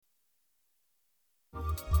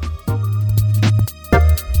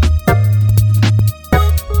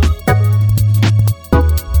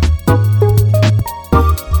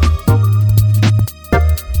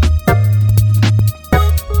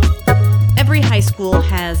Every high school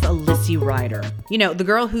has a Lissy Rider. You know, the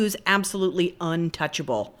girl who's absolutely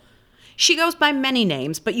untouchable. She goes by many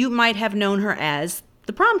names, but you might have known her as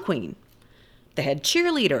the prom queen, the head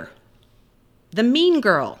cheerleader, the mean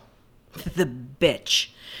girl, the bitch.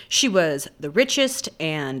 She was the richest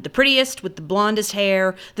and the prettiest with the blondest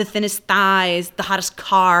hair, the thinnest thighs, the hottest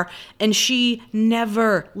car, and she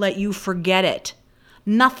never let you forget it.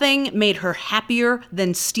 Nothing made her happier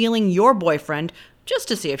than stealing your boyfriend just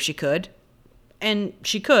to see if she could. And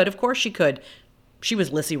she could, of course she could. She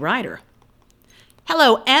was Lissy Rider.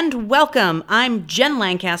 Hello and welcome. I'm Jen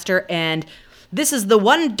Lancaster, and this is the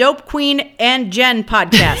One Dope Queen and Jen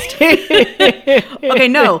podcast. Okay,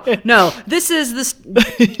 no. This is this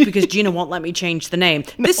because Gina won't let me change the name.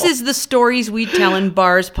 No. This is the Stories We Tell in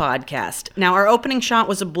Bars podcast. Now, our opening shot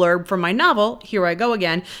was a blurb from my novel, Here I Go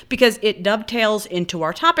Again, because it dovetails into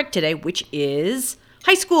our topic today, which is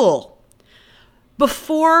high school.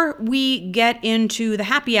 Before we get into the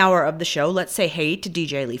happy hour of the show, let's say hey to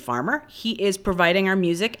DJ Lee Farmer. He is providing our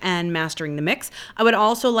music and mastering the mix. I would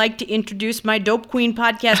also like to introduce my Dope Queen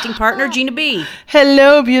podcasting partner, Gina B.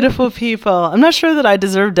 Hello, beautiful people. I'm not sure that I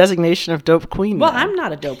deserve designation of Dope Queen. Well, I'm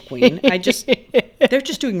not a Dope Queen. They're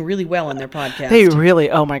just doing really well in their podcast. They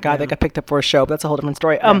really, oh my God, They got picked up for a show. But that's a whole different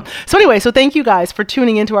story. Yeah. So thank you guys for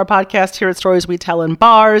tuning into our podcast here at Stories We Tell in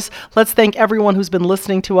Bars. Let's thank everyone who's been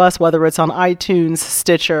listening to us, whether it's on iTunes,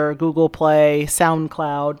 Stitcher, Google Play,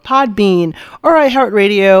 SoundCloud, Podbean, or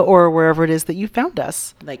iHeartRadio, or wherever it is that you found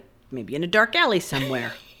us. Like maybe in a dark alley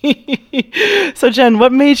somewhere. So, Jen,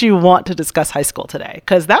 what made you want to discuss high school today?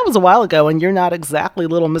 Because that was a while ago, and you're not exactly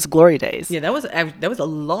little Miss Glory days. Yeah, that was a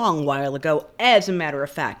long while ago, as a matter of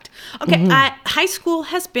fact. Okay, high school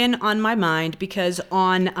has been on my mind because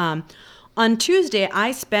on Tuesday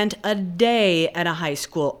I spent a day at a high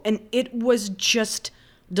school, and it was just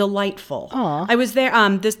delightful. Aww. I was there.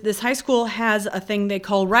 This high school has a thing they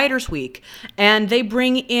call Writers Week, and they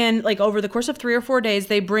bring in, like, over the course of 3 or 4 days,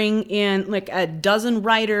 they bring in like a dozen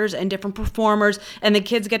writers and different performers, and the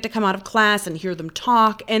kids get to come out of class and hear them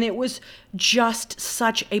talk, and it was just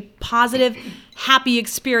such a positive, happy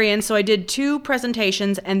experience. So I did 2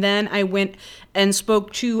 presentations, and then I went and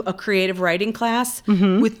spoke to a creative writing class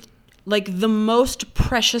with like the most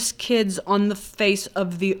precious kids on the face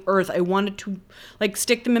of the earth. I wanted to like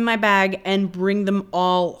stick them in my bag and bring them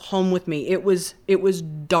all home with me. It was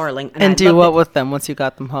darling. And do what with them once you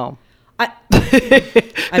got them home?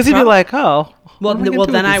 Because you'd be like, oh, well,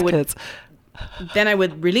 then I would. Kids? Then I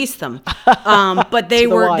would release them. But they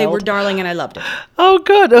were darling, and I loved it. Oh,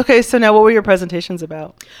 good. Okay, so now what were your presentations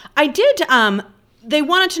about? I did. They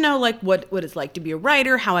wanted to know like what it's like to be a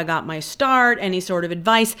writer, how I got my start, any sort of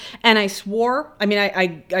advice, and I swore. I mean,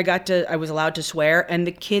 I was allowed to swear, and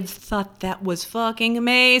the kids thought that was fucking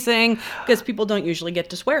amazing because people don't usually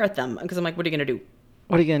get to swear at them. Because I'm like, what are you gonna do?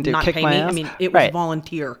 What are you gonna do? Not Kick pay my me? ass? I mean, it was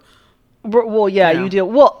volunteer. Well, yeah, you deal.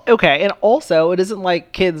 Well, okay, and also it isn't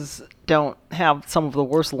like kids don't have some of the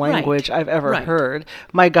worst language I've ever heard.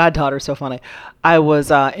 My goddaughter's so funny. I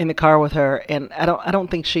was in the car with her, and I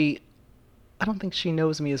don't think she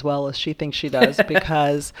knows me as well as she thinks she does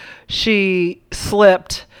because she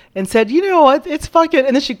slipped and said, you know what, it's fucking,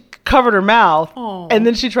 and then she covered her mouth. Aww. And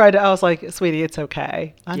then she tried to, I was like, sweetie, it's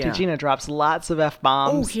okay. Auntie Gina drops lots of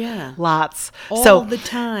F-bombs. Oh, yeah. Lots. All the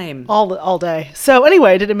time. All day. So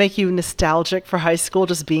anyway, did it make you nostalgic for high school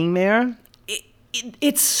just being there?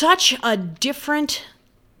 It's such a different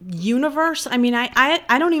universe. I mean,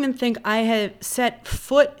 I don't even think I have set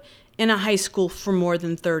foot in a high school for more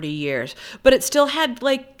than 30 years, but it still had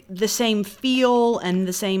like the same feel and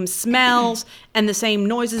the same smells and the same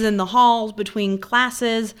noises in the halls between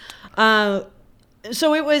classes. So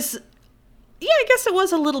it was, I guess it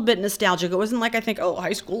was a little bit nostalgic. It wasn't like I think, oh,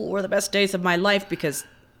 high school were the best days of my life, because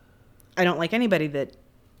I don't like anybody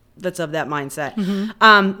that's of that mindset.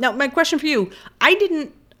 Now, my question for you, I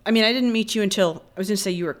didn't meet you until, I was going to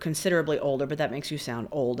say you were considerably older, but that makes you sound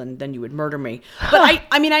old, and then you would murder me. But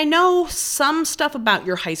I know some stuff about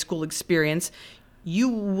your high school experience. You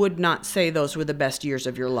would not say those were the best years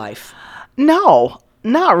of your life. No,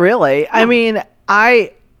 not really. No. I mean,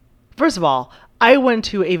 first of all, I went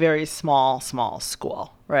to a very small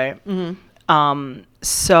school, right?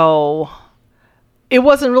 So it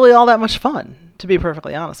wasn't really all that much fun, to be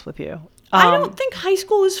perfectly honest with you. I don't think high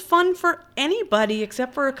school is fun for anybody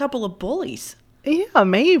except for a couple of bullies. Yeah,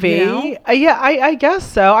 maybe. You know? I guess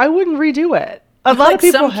so. I wouldn't redo it. A lot of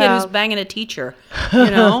people some kid who's banging a teacher, you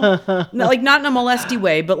know, like not in a molesty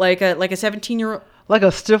way, but like a 17-year-old, like a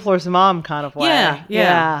Stifler's mom kind of way.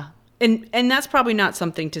 Yeah. And that's probably not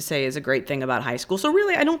something to say is a great thing about high school. So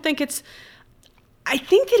really, I don't think it's. I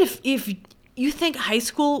think that if you think high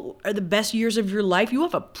school are the best years of your life? You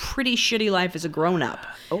have a pretty shitty life as a grown-up.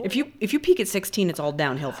 Oh. If you peak at 16, it's all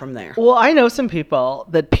downhill from there. Well, I know some people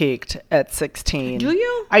that peaked at 16. Do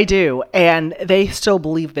you? I do. And they still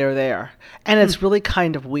believe they're there. And it's really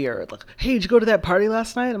kind of weird. Like, hey, did you go to that party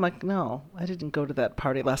last night? I'm like, no, I didn't go to that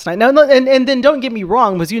party last night. No, and then don't get me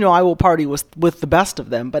wrong, because I will party with the best of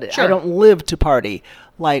them, but sure. I don't live to party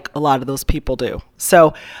like a lot of those people do.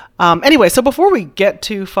 So anyway, so before we get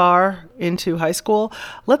too far into high school,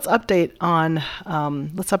 let's update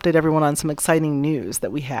everyone on some exciting news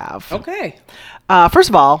that we have. Okay. First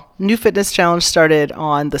of all, New Fitness Challenge started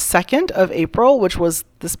on the 2nd of April, which was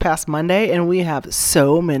this past Monday, and we have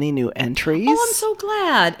so many new entries. Oh, I'm so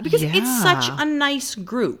glad, because it's such a nice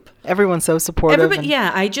group. Everyone's so supportive.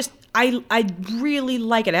 I really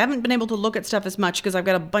like it. I haven't been able to look at stuff as much because I've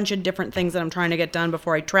got a bunch of different things that I'm trying to get done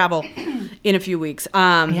before I travel in a few weeks.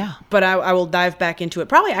 But I will dive back into it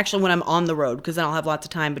probably actually when I'm on the road, because then I'll have lots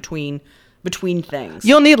of time between things.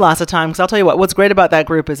 You'll need lots of time, because I'll tell you what's great about that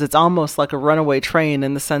group is it's almost like a runaway train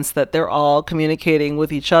in the sense that they're all communicating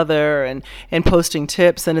with each other and posting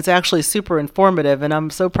tips, and it's actually super informative, and I'm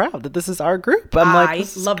so proud that this is our group.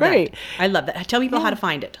 This is great. I love that. Tell people how to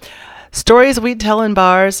find it. Stories We Tell in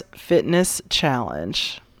Bars Fitness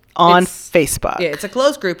Challenge on Facebook. Yeah, it's a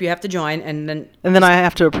closed group. You have to join, and then I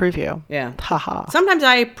have to approve you. Yeah. Haha. Sometimes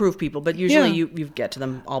I approve people, but usually you get to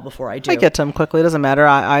them all before I do. I get to them quickly. It doesn't matter.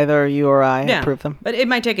 Either you or I approve them. But it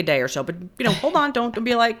might take a day or so. But hold on. Don't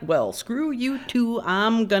be like, well, screw you too.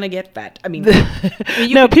 I'm gonna get fat. I mean,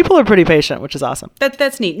 people are pretty patient, which is awesome.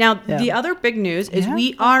 That's neat. Now, the other big news is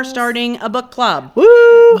we are starting a book club.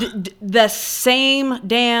 Woo! The same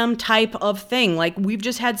damn type of thing. Like, we've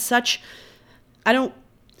just had such.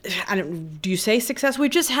 Do you say success? We've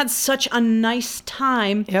just had such a nice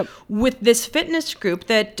time with this fitness group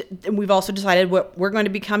that we've also decided we're going to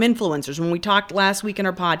become influencers. When we talked last week in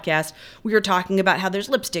our podcast, we were talking about how there's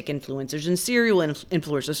lipstick influencers and cereal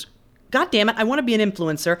influencers. God damn it, I want to be an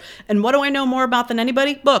influencer. And what do I know more about than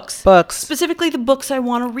anybody? Books. Specifically the books I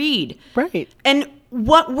want to read. Right. And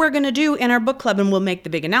what we're going to do in our book club, and we'll make the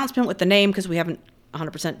big announcement with the name because we haven't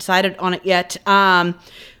 100% decided on it yet,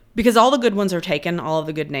 because all the good ones are taken. All of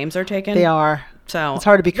the good names are taken. They are. So it's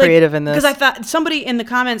hard to be creative in this. Because I thought somebody in the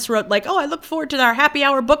comments wrote like, oh, I look forward to our happy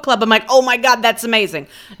hour book club. I'm like, oh my God, that's amazing.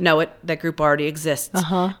 No, that group already exists.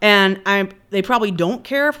 And they probably don't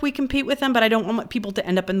care if we compete with them, but I don't want people to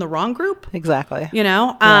end up in the wrong group. Exactly.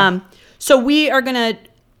 So we're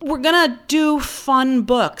gonna do fun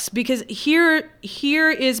books, because here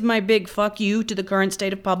is my big fuck you to the current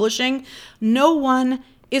state of publishing. No one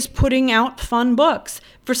is putting out fun books.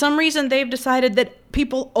 For some reason, they've decided that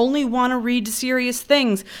people only want to read serious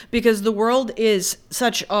things because the world is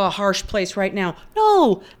such a harsh place right now.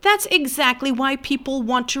 No, that's exactly why people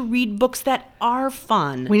want to read books that are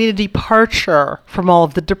fun. We need a departure from all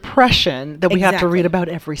of the depression that we have to read about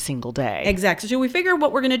every single day. Exactly. So we figure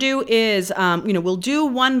what we're going to do is, we'll do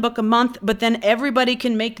one book a month, but then everybody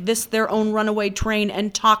can make this their own runaway train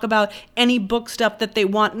and talk about any book stuff that they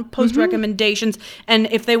want and post recommendations. And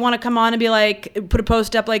if they want to come on and be like, put a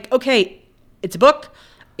post up like, okay, it's a book,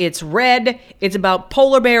 it's red, it's about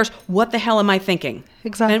polar bears. What the hell am I thinking?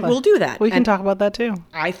 Exactly. And we'll do that. We can talk about that too.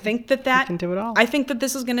 I think that we can do it all. I think that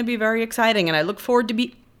this is going to be very exciting, and I look forward to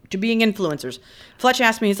being influencers. Fletch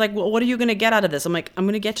asked me, he's like, well, what are you going to get out of this? I'm like, I'm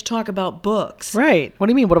going to get to talk about books. Right. What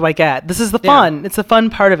do you mean, what do I get? This is the fun. It's the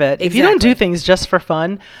fun part of it. Exactly. If you don't do things just for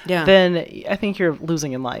fun, then I think you're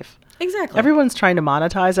losing in life. Exactly. Everyone's trying to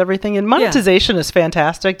monetize everything, and monetization is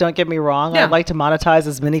fantastic. Don't get me wrong. I'd like to monetize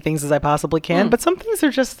as many things as I possibly can, but some things are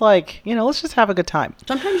just like, let's just have a good time.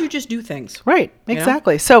 Sometimes you just do things. Right.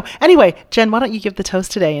 Exactly. So anyway, Jen, why don't you give the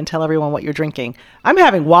toast today and tell everyone what you're drinking? I'm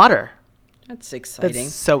having water. That's exciting.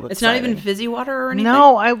 That's so exciting. It's not even fizzy water or anything?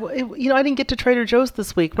 No, I didn't get to Trader Joe's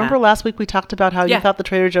this week. Remember last week we talked about how you thought the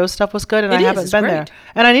Trader Joe's stuff was good, and I haven't been there.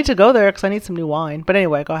 And I need to go there because I need some new wine. But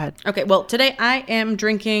anyway, go ahead. Okay, well, today I am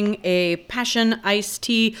drinking a passion iced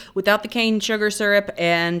tea without the cane sugar syrup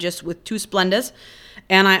and just with 2 Splendas.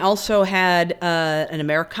 And I also had an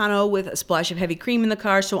Americano with a splash of heavy cream in the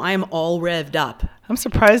car, so I am all revved up. I'm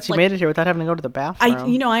surprised you made it here without having to go to the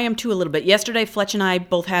bathroom. I am too a little bit. Yesterday, Fletch and I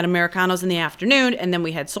both had Americanos in the afternoon, and then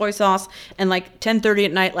we had soy sauce. And like 10:30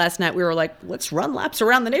 at night last night, we were like, let's run laps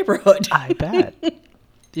around the neighborhood. I bet.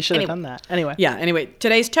 You should have done that. Anyway. Yeah, anyway,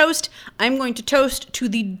 today's toast, I'm going to toast to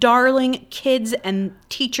the darling kids and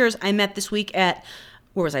teachers I met this week at,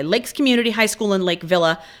 Lakes Community High School in Lake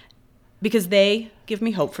Villa, because they give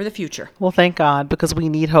me hope for the future. Well, thank God, because we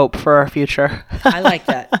need hope for our future. I like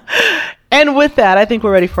that. And with that, I think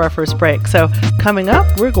we're ready for our first break. So coming up,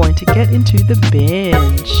 we're going to get into the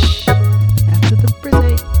binge.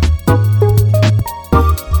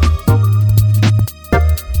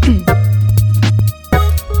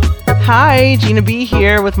 Gina B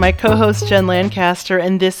here with my co-host Jen Lancaster,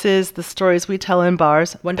 and this is the Stories We Tell in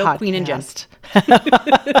Bars podcast. Queen and Jen.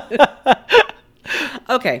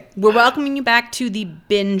 Okay, we're welcoming you back to the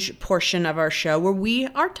binge portion of our show where we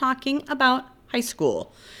are talking about high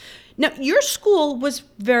school. Now, your school was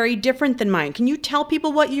very different than mine. Can you tell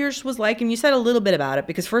people what yours was like? And you said a little bit about it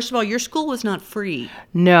because, first of all, your school was not free.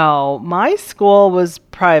 No, my school was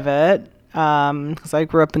private because I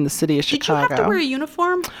grew up in the city of Chicago. Did you have to wear a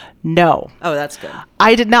uniform? No. Oh, that's good.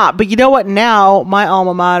 I did not. But you know what? Now, my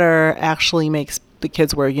alma mater actually makes the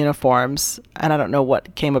kids wear uniforms, and I don't know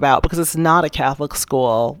what came about because it's not a Catholic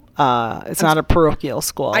school. It's not a parochial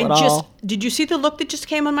school at all. Did you see the look that just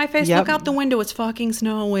came on my face? Yep. Look out the window. It's fucking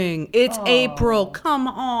snowing. It's April. Come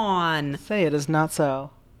on. Say it is not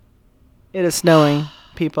so. It is snowing,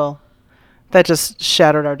 people. That just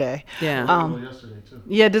shattered our day. Yeah. Yesterday too.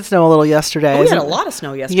 Yeah, it did snow a little yesterday. We had a lot of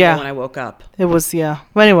snow yesterday when I woke up. It was, yeah.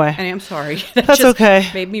 But anyway. And I'm sorry. That's okay.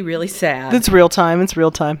 Made me really sad. It's real time. It's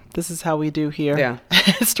real time. This is how we do here. Yeah.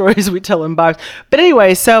 Stories we tell in bars. But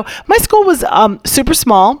anyway, so my school was super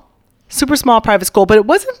small private school, but it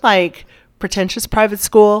wasn't like pretentious private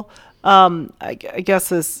school. I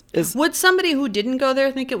guess is Would somebody who didn't go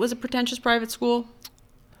there think it was a pretentious private school?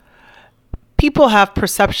 people have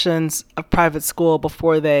perceptions of private school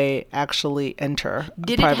before they actually enter.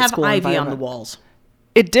 Did it have ivy on the walls?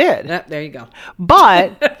 It did. There you go.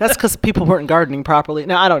 But that's because people weren't gardening properly.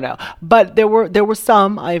 No, I don't know. But there were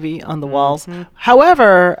some ivy on the walls. Mm-hmm.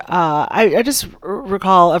 However, I just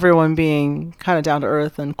recall everyone being kind of down to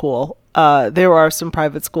earth and cool. There are some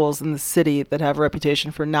private schools in the city that have a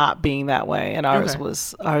reputation for not being that way, and ours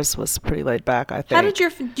was pretty laid back, I think. How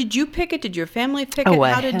did you pick it? Did your family pick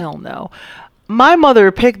it? Hell no. My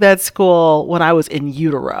mother picked that school when I was in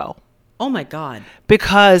utero. Oh my God.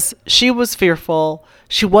 Because she was fearful.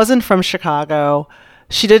 She wasn't from Chicago.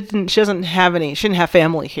 She didn't have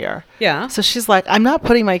family here. Yeah. So she's like, I'm not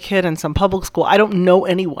putting my kid in some public school. I don't know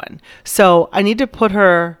anyone. So I need to put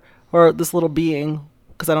her, or this little being,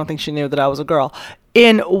 because I don't think she knew that I was a girl,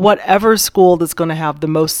 in whatever school that's going to have the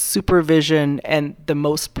most supervision and the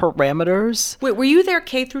most parameters. Wait, were you there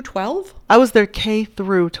K through 12? I was there K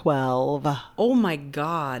through 12. Oh my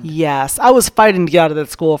God. Yes. I was fighting to get out of that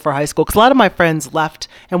school for high school because a lot of my friends left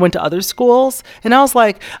and went to other schools. And I was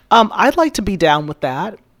like, I'd like to be down with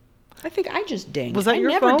that. I think I just dinged. Was that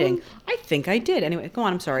your phone? phone? Dinged. I think I did. Anyway, go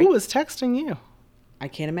on. I'm sorry. Who was texting you? I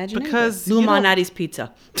can't imagine because Lou Malnati's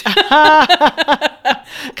Pizza.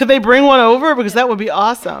 Could they bring one over? Because that would be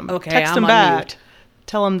awesome. Okay, Text I'm him back. mute.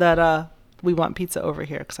 Tell him that we want pizza over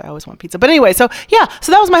here because I always want pizza. But anyway, so that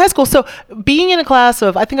was my high school. So being in a class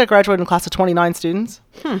of, I think I graduated in a class of 29 students.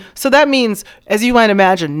 So that means, as you might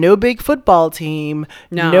imagine, no big football team,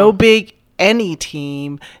 no big any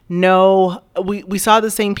team. No, we saw the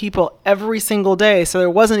same people every single day. So there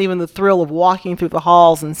wasn't even the thrill of walking through the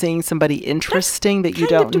halls and seeing somebody interesting that you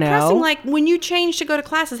don't know. Depressing. Like when you changed to go to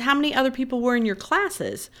classes, how many other people were in your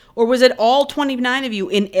classes? Or was it all 29 of you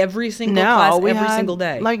in every single class every single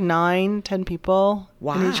day? Like 9-10 people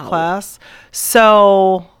in each Wow. class.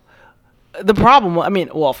 So the problem,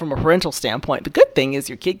 from a parental standpoint, the good thing is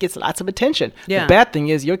your kid gets lots of attention. Yeah. The bad thing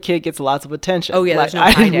is your kid gets lots of attention. Oh, yeah, there's no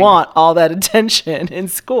I hiding. didn't want all that attention in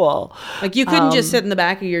school. Like you couldn't just sit in the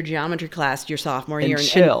back of your geometry class your sophomore year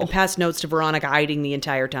and pass notes to Veronica hiding the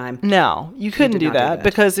entire time. No, you couldn't do that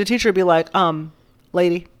because the teacher would be like,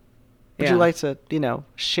 lady, would you like to,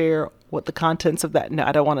 share what the contents of that? No,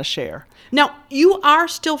 I don't want to share. Now, you are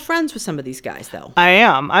still friends with some of these guys, though. I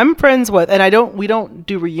am. I'm friends with, and we don't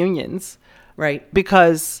do reunions. Right.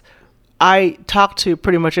 Because I talk to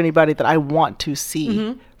pretty much anybody that I want to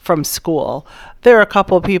see from school. There are a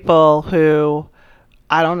couple of people who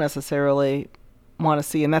I don't necessarily want to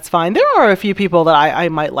see, and that's fine. There are a few people that I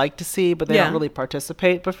might like to see, but they don't really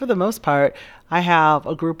participate. But for the most part, I have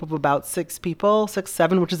a group of about 6 people,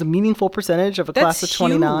 7, which is a meaningful percentage of a class of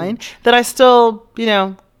 29 that I still,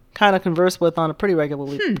 kind of converse with on a pretty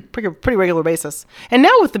regular basis. And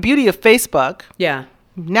now with the beauty of Facebook,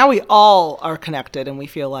 now we all are connected, and we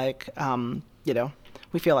feel like,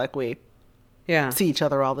 we see each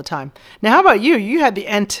other all the time. Now, how about you? You had the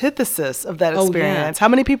antithesis of that experience. How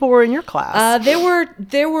many people were in your class?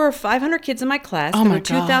 There were 500 kids in my class. There were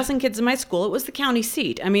 2,000 kids in my school. It was the county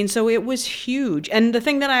seat. So it was huge. And the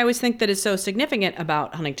thing that I always think that is so significant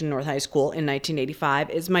about Huntington North High School in 1985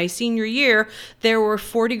 is my senior year, there were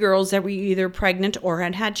 40 girls that were either pregnant or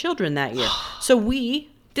had children that year. So we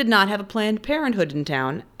did not have a Planned Parenthood in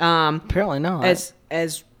town. Apparently not.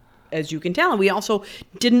 As you can tell. And we also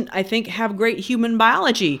didn't, I think, have great human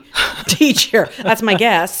biology teacher. That's my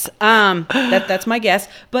guess. That's my guess.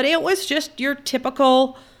 But it was just your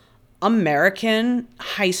typical American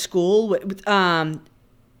high school.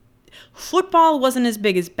 Football wasn't as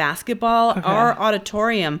big as basketball. Okay. Our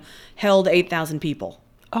auditorium held 8,000 people.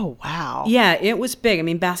 Oh, wow. Yeah, it was big. I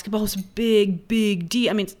mean, basketball was big deal.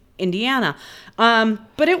 I mean, it's Indiana.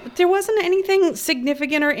 But there wasn't anything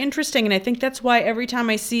significant or interesting. And I think that's why every time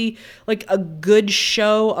I see like a good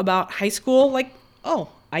show about high school, like, oh,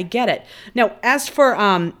 I get it. Now, as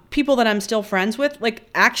for people that I'm still friends with, like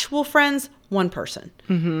actual friends, one person.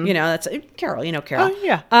 Mm-hmm. You know, that's Carol. You know Carol. Oh,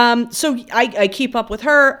 yeah. So I keep up with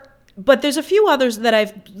her. But there's a few others that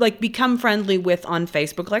I've like become friendly with on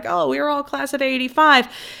Facebook. Like, oh, we were all class of 85.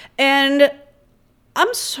 And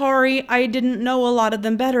I'm sorry I didn't know a lot of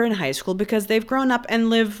them better in high school because they've grown up and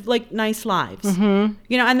live like nice lives. Mm-hmm.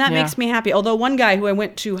 You know, and that makes me happy. Although one guy who I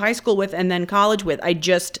went to high school with and then college with, I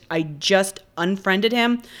just unfriended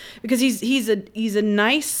him because he's a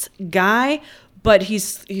nice guy, but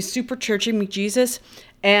he's super churchy McJesus.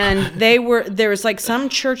 And there was like some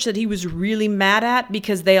church that he was really mad at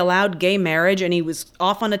because they allowed gay marriage and he was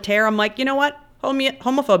off on a tear. I'm like, you know what?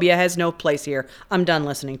 Homophobia has no place here. I'm done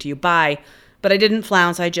listening to you. Bye. But I didn't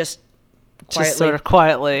flounce. I just sort of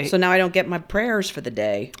quietly. So now I don't get my prayers for the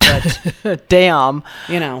day. But damn.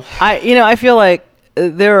 You know. I feel like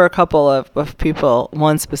there are a couple of people,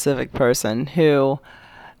 one specific person who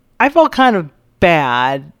I felt kind of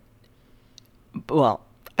bad. Well,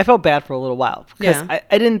 I felt bad for a little while because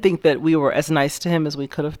I didn't think that we were as nice to him as we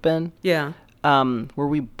could have been. Yeah. Were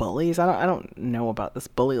we bullies? I don't know about this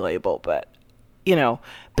bully label, but you know.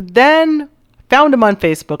 But then found him on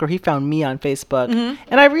Facebook, or he found me on Facebook,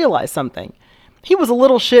 and I realized something. He was a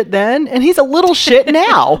little shit then, and he's a little shit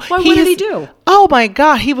now. What did he do? Oh my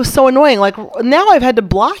God, he was so annoying. Like now I've had to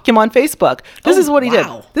block him on Facebook. This is what he did.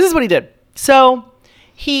 This is what he did. So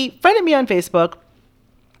he friended me on Facebook.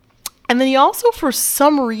 And then he also, for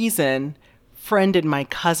some reason, friended my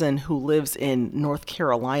cousin who lives in North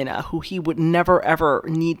Carolina, who he would never, ever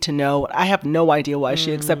need to know. I have no idea why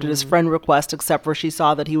she accepted his friend request, except for she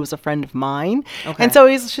saw that he was a friend of mine. Okay. And so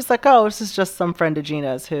she's like, oh, this is just some friend of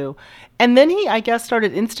Gina's who. And then he, I guess,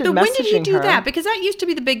 started instant messaging her. When did he do that? Because that used to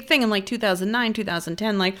be the big thing in like 2009,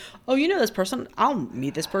 2010. Like, oh, you know this person? I'll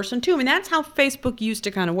meet this person too. I mean, that's how Facebook used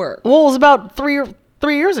to kind of work. Well, it was about 3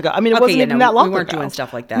 years ago. I mean, it wasn't even that long ago. We weren't doing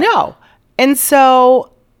stuff like that. No. And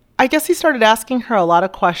so I guess he started asking her a lot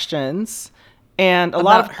of questions and a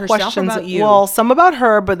lot of questions about you. Well, some about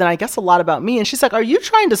her, but then I guess a lot about me. And she's like, are you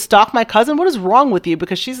trying to stalk my cousin? What is wrong with you?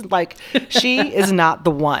 Because she's like, she is not the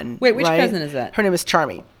one. Wait, which cousin is that? Her name is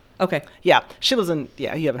Charmy. Okay. Yeah. She lives in, you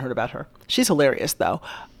haven't heard about her. She's hilarious though.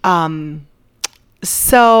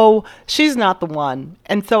 So she's not the one.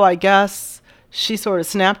 And so I guess she sort of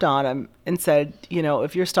snapped on him and said, you know,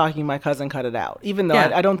 if you're stalking my cousin, cut it out. Even though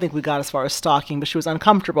I don't think we got as far as stalking, but she was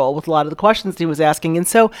uncomfortable with a lot of the questions he was asking. And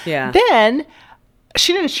so then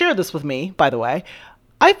she didn't share this with me, by the way.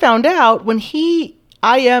 I found out when he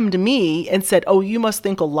IM'd me and said, oh, you must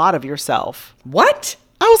think a lot of yourself. What?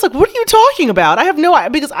 I was like, what are you talking about? I have no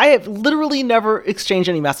idea, because I have literally never exchanged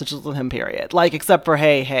any messages with him, period. Like, except for,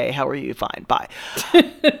 hey, how are you? Fine, bye.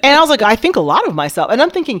 And I was like, I think a lot of myself. And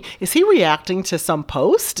I'm thinking, is he reacting to some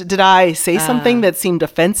post? Did I say something that seemed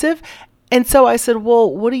offensive? And so I said,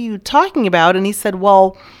 well, what are you talking about? And he said,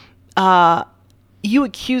 well, you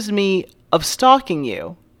accused me of stalking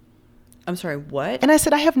you. I'm sorry, what? And I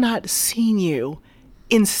said, I have not seen you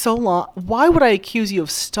in so long. Why would I accuse you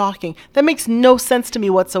of stalking? That makes no sense to me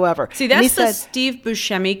whatsoever. See, that's the Steve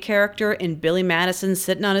Buscemi character in Billy Madison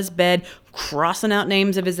sitting on his bed, crossing out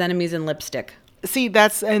names of his enemies in lipstick. See,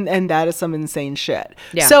 that's, and that is some insane shit.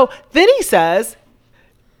 Yeah. So then he says,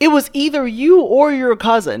 it was either you or your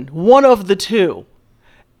cousin, one of the two.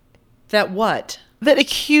 That what? That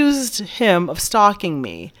accused him of stalking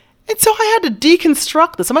me. And so I had to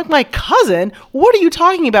deconstruct this. I'm like, my cousin? What are you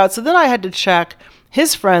talking about? So then I had to check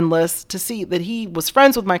his friend list to see that he was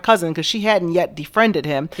friends with my cousin because she hadn't yet defriended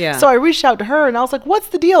him. Yeah. So I reached out to her and I was like, what's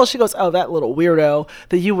the deal? She goes, oh, that little weirdo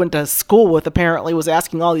that you went to school with apparently was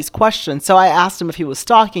asking all these questions. So I asked him if he was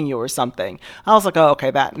stalking you or something. I was like, oh,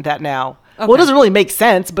 okay, that now. Okay. Well, it doesn't really make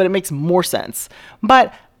sense, but it makes more sense.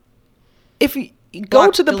 But if you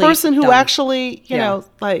go to the person who actually, you know,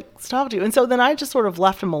 like stalked you. And so then I just sort of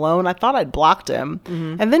left him alone. I thought I'd blocked him.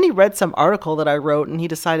 Mm-hmm. And then he read some article that I wrote and he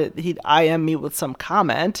decided he'd IM me with some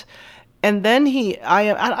comment. And then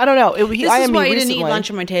I don't know. This is why you didn't eat lunch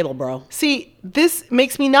on my table, bro. See, this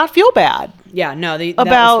makes me not feel bad. Yeah, no, that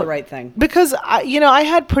was the right thing. Because, I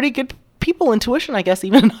had pretty good people in tuition, I guess,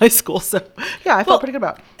 even in high school. So yeah, I felt pretty good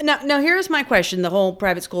about it. Now here's my question: the whole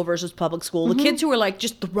private school versus public school. The kids who are like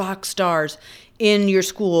just the rock stars in your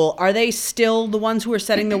school, are they still the ones who are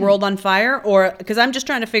setting the world on fire? Or because I'm just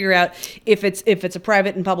trying to figure out if it's a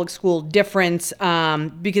private and public school difference,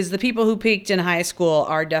 because the people who peaked in high school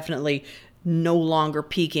are definitely no longer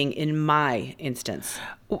peaking in my instance.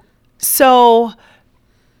 So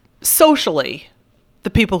socially, the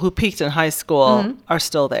people who peaked in high school are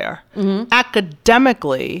still there.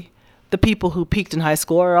 Academically, the people who peaked in high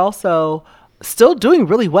school are also still doing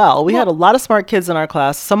really well. We had a lot of smart kids in our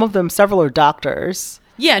class. Several are doctors.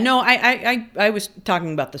 Yeah, no, I was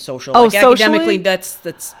talking about the social. Oh, like academically,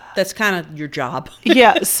 socially? that's kind of your job.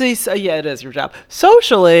 Yeah, see, so yeah, it is your job.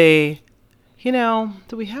 Socially,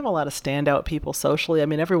 do we have a lot of standout people socially? I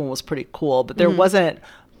mean, everyone was pretty cool, but there wasn't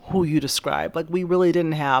who you describe. Like, we really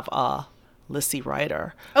didn't have a Lissy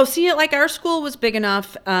Ryder. Oh, see, like our school was big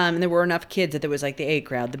enough, and there were enough kids that there was like the A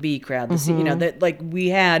crowd, the B crowd, the C, that like we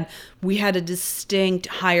had a distinct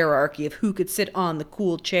hierarchy of who could sit on the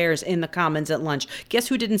cool chairs in the commons at lunch. Guess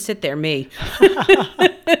who didn't sit there? Me.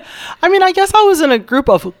 I mean, I guess I was in a group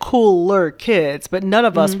of cooler kids, but none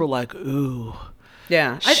of us were like, ooh.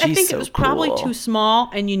 Yeah, I think it was probably too small,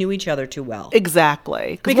 and you knew each other too well.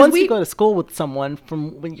 Exactly. Because once you go to school with someone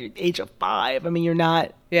from when you're age of 5, I mean, you're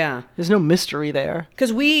not. Yeah. There's no mystery there.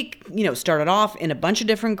 Because we, started off in a bunch of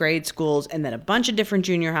different grade schools and then a bunch of different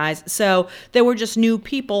junior highs. So there were just new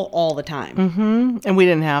people all the time. Mm-hmm. And we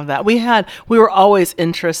didn't have that. We were always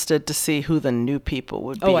interested to see who the new people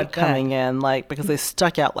would be coming in, like, because they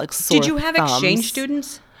stuck out like sore Did you have thumbs. exchange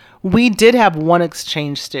students? We did have one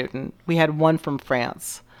exchange student. We had one from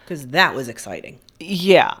France. Because that was exciting.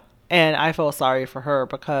 Yeah. And I felt sorry for her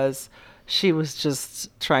because she was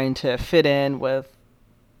just trying to fit in with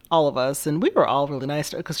all of us. And we were all really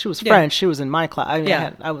nice because she was French. She was in my class. I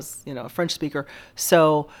mean, I was, a French speaker.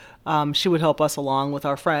 So she would help us along with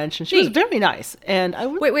our French. And she was very nice. And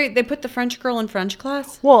Wait, they put the French girl in French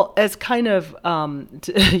class? Well, as kind of,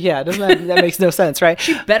 that makes no sense, right?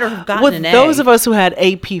 She better have gotten with an A. Those of us who had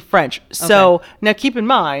AP French. So now keep in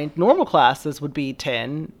mind, normal classes would be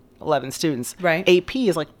 10, 11 students. Right. AP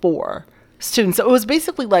is like 4 students. So it was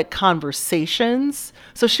basically like conversations.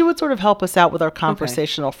 So she would sort of help us out with our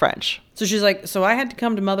conversational French. So she's like, so I had to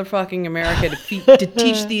come to motherfucking America to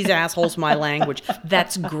teach these assholes my language.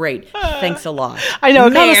 That's great. Thanks a lot. I know,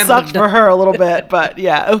 it kind of sucked for her a little bit, but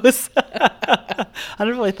yeah, it was. I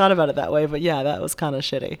never really thought about it that way, but yeah, that was kind of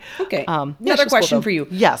shitty. Okay. Another question for you.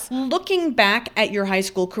 Yes. Looking back at your high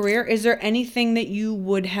school career, is there anything that you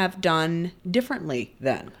would have done differently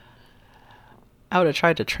then? I would have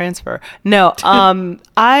tried to transfer. No,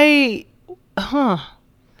 I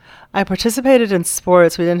participated in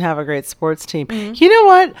sports. We didn't have a great sports team. You know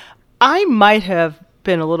what? I might have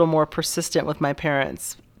been a little more persistent with my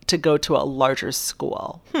parents to go to a larger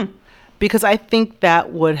school. Because I think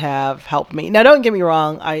that would have helped me. Now, don't get me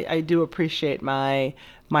wrong. I do appreciate my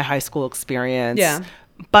high school experience. Yeah.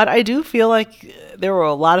 But I do feel like there were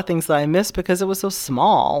a lot of things that I missed because it was so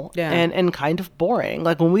small and kind of boring.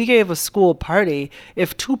 Like when we gave a school party,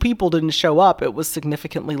 if 2 people didn't show up, it was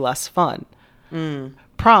significantly less fun.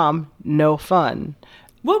 Prom, no fun.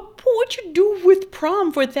 What'd you do with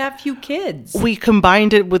prom for that few kids? We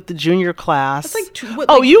combined it with the junior class. That's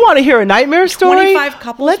like you want to hear a nightmare story? 25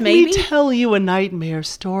 couples, Let maybe? me tell you a nightmare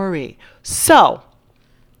story. So,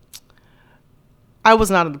 I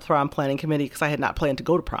was not on the prom planning committee because I had not planned to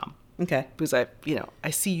go to prom. Okay. Because I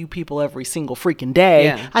see you people every single freaking day.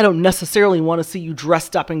 Yeah. I don't necessarily want to see you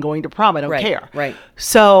dressed up and going to prom. I don't care. Right.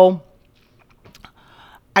 So,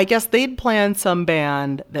 I guess they'd planned some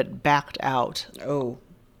band that backed out. Oh.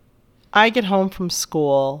 I get home from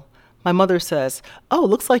school. My mother says, "Oh,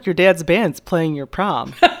 looks like your dad's band's playing your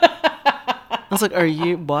prom." I was like,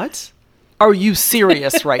 what? Are you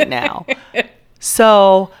serious right now?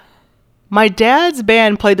 So my dad's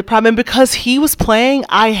band played the prom, and because he was playing,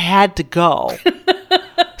 I had to go.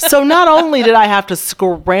 So not only did I have to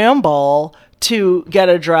scramble to get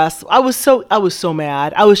a dress, I was so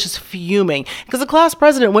mad. I was just fuming because the class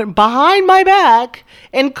president went behind my back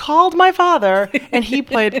and called my father, and he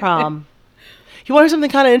played prom. You want to hear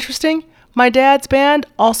something kind of interesting? My dad's band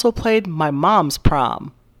also played my mom's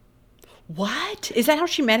prom. What? Is that how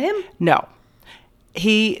she met him? No.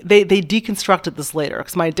 They deconstructed this later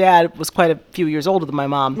because my dad was quite a few years older than my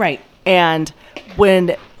mom. Right. And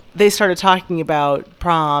when they started talking about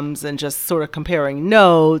proms and just sort of comparing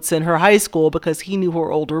notes in her high school because he knew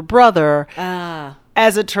her older brother.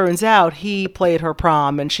 As it turns out, he played her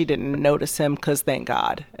prom and she didn't notice him because, thank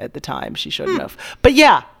God, at the time she shouldn't have. But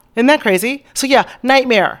yeah, Isn't that crazy? So yeah,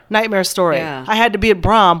 nightmare story. Yeah. I had to be at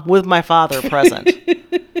prom with my father present.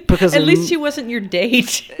 Because at least he wasn't your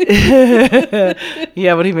date.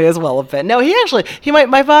 Yeah, but he may as well have been. No,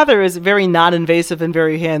 my father is very non-invasive and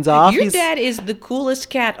very hands-off. Your dad is the coolest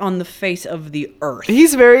cat on the face of the earth.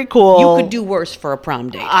 He's very cool. You could do worse for a prom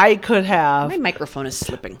date. I could have. My microphone is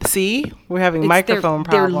slipping. See? We're having microphone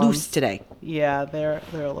problems. They're loose today. Yeah, they're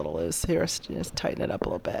a little loose. Here, just tighten it up a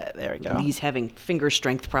little bit. There we go. He's having finger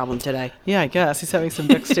strength problem today. Yeah, I guess. He's having some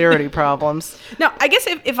dexterity problems. Now, I guess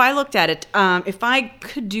if I looked at it, if I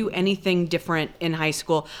could do anything different in high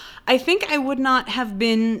school, I think I would not have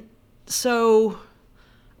been so...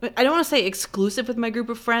 I don't want to say exclusive with my group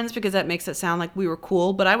of friends because that makes it sound like we were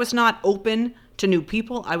cool, but I was not open to new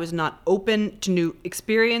people. I was not open to new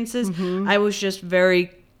experiences. Mm-hmm. I was just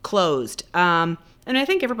very closed. And I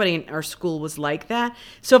think everybody in our school was like that.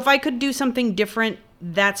 So if I could do something different,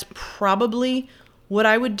 that's probably what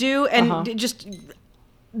I would do. And just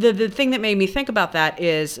the thing that made me think about that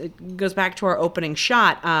is, it goes back to our opening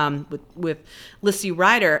shot with Lissy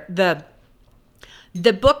Ryder.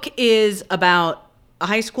 The book is about a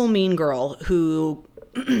high school mean girl who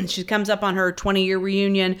she comes up on her 20-year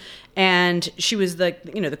reunion, and she was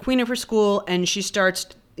the queen of her school, and she starts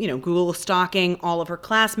Google stalking all of her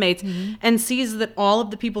classmates, mm-hmm. and sees that all of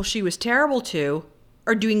the people she was terrible to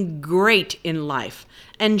are doing great in life,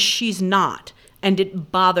 and she's not. And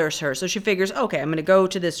it bothers her. So she figures, okay, I'm going to go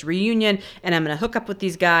to this reunion and I'm going to hook up with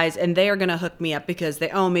these guys, and they are going to hook me up because they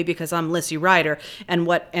own me because I'm Lissy Ryder. And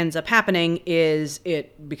what ends up happening is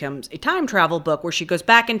it becomes a time travel book where she goes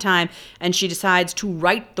back in time and she decides to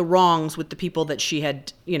right the wrongs with the people that she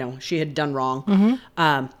had done wrong.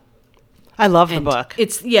 Mm-hmm. I love the book.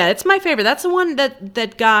 It's my favorite. That's the one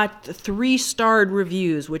that got 3-starred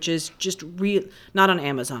reviews, which is just not on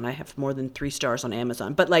Amazon. I have more than 3 stars on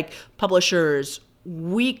Amazon, but like Publishers,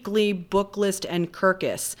 Weekly, Booklist, and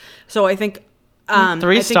Kirkus. So I think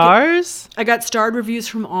 3 stars? I got starred reviews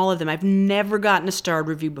from all of them. I've never gotten a starred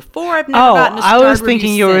review before. I've never gotten a starred review. I was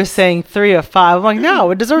thinking you were saying 3 of 5. I'm like, no,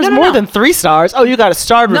 it deserves more than 3 stars. Oh, you got a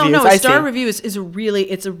starred review. No, a starred review is a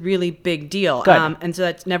really big deal. Good. And so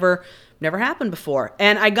that's never happened before.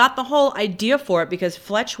 And I got the whole idea for it because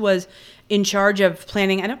Fletch was in charge of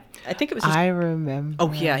planning. I think it was I remember.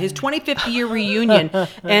 Oh yeah, his 25th year reunion,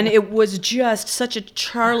 and it was just such a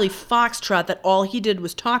Charlie Foxtrot that all he did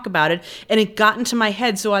was talk about it, and it got into my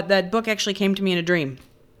head. So that book actually came to me in a dream.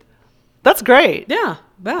 That's great. Yeah.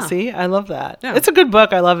 See, I love that. Yeah. It's a good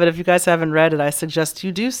book. I love it. If you guys haven't read it, I suggest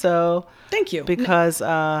you do so. Thank you. Because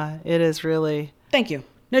it is really. Thank you.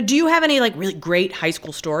 Now, do you have any really great high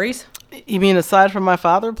school stories? You mean aside from my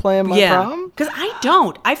father playing my prom? Because I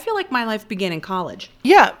don't. I feel like my life began in college.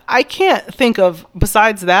 Yeah, I can't think of,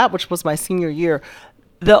 besides that, which was my senior year,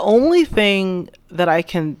 the only thing that I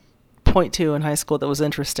can point to in high school that was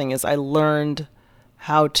interesting is I learned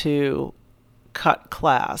how to cut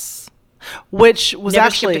class, which was Never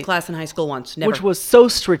actually skipped a class in high school once. Never. Which was so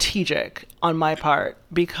strategic on my part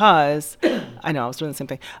because I know I was doing the same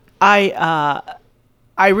thing.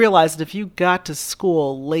 I realized that if you got to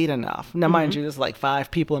school late enough, now mind you, there's like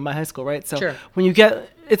 5 people in my high school, right? So sure. When you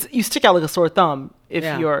you stick out like a sore thumb if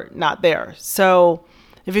you're not there. So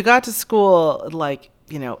if you got to school at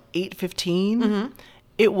 8:15,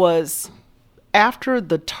 it was after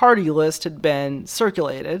the tardy list had been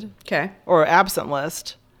circulated, or absent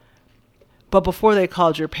list, but before they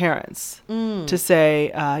called your parents to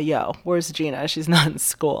say, yo, where's Gina? She's not in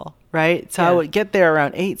school. Right? So I would get there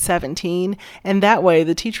around 8:17, and that way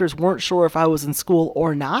the teachers weren't sure if I was in school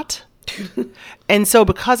or not. And so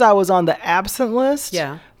because I was on the absent list,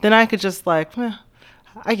 then I could just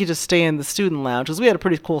stay in the student lounge, because we had a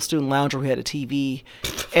pretty cool student lounge where we had a TV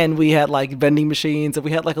and we had vending machines, and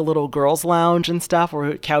we had a little girls lounge and stuff where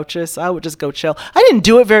we had couches. So I would just go chill. I didn't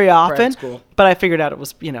do it very often, but I figured out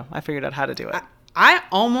I figured out how to do it.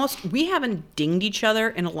 We haven't dinged each other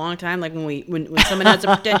in a long time. Like when someone has a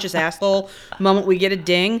pretentious asshole moment, we get a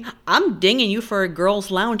ding. I'm dinging you for a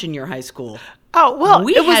girls' lounge in your high school. Oh, well,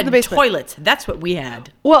 we it was had the basement. Toilets. That's what we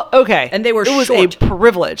had. Well, okay. And they were short. It was a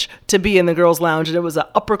privilege to be in the girls' lounge, and it was an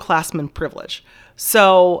upperclassman privilege.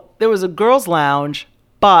 So there was a girls' lounge,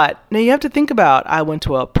 but now you have to think about, I went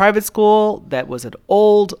to a private school that was an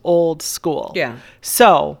old school. Yeah.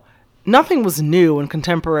 So nothing was new and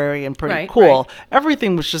contemporary and pretty cool. Right.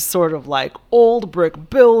 Everything was just sort of old brick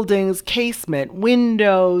buildings, casement,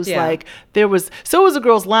 windows. Yeah. It was a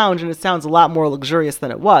girls' lounge, and it sounds a lot more luxurious than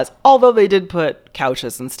it was. Although they did put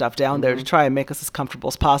couches and stuff down there to try and make us as comfortable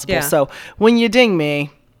as possible. Yeah. So when you ding me,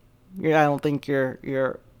 I don't think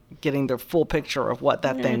you're getting the full picture of what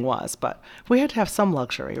that thing was. But we had to have some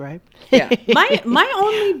luxury, right? Yeah. My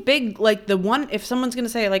only big, like the one, if someone's going to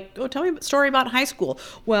say like, oh, tell me a story about high school.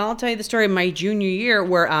 Well, I'll tell you the story of my junior year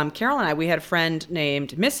where Carol and I, we had a friend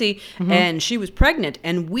named Missy and she was pregnant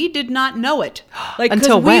and we did not know it. Like,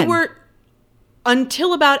 until when?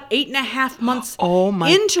 Until about 8.5 months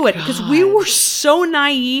into it, because we were so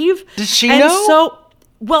naive. Did she know? So,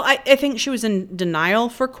 well, I think she was in denial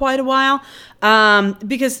for quite a while,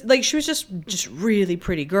 because like she was just really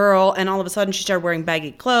pretty girl, and all of a sudden she started wearing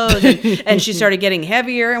baggy clothes, and she started getting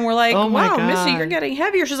heavier, and we're like, wow, Missy, you're getting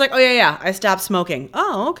heavier. She's like, oh yeah, I stopped smoking.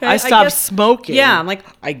 Oh, okay. I stopped smoking. Yeah, I'm like,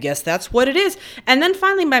 I guess that's what it is. And then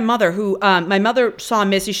finally my mother saw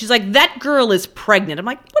Missy. She's like, that girl is pregnant. I'm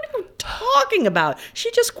like, what are you talking about? She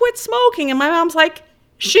just quit smoking. And my mom's like,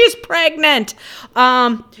 she's pregnant.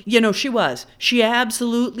 She was. She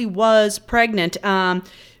absolutely was pregnant. And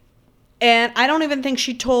I don't even think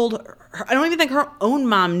she told her. I don't even think her own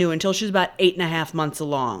mom knew until she was about 8.5 months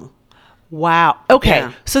along. Wow. Okay.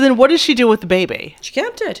 Yeah. So then what did she do with the baby? She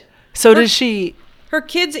kept it. So did she... Her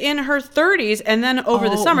kid's in her 30s, and then over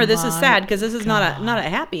the summer, this is sad because this is not a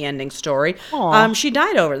happy ending story. She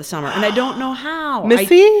died over the summer, and I don't know how.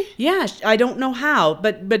 Missy? I don't know how.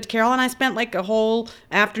 But Carol and I spent like a whole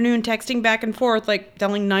afternoon texting back and forth, like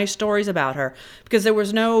telling nice stories about her because there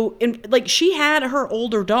was she had her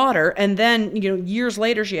older daughter, and then years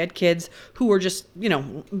later she had kids who were just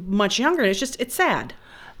much younger. And it's sad.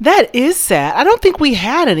 That is sad. I don't think we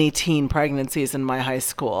had any teen pregnancies in my high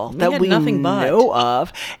school that we know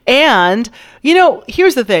of. And,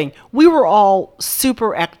 here's the thing. We were all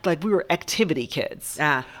we were activity kids.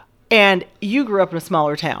 And you grew up in a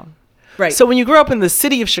smaller town. Right. So when you grew up in the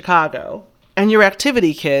city of Chicago and you're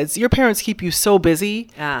activity kids, your parents keep you so busy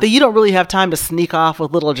that you don't really have time to sneak off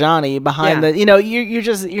with little Johnny behind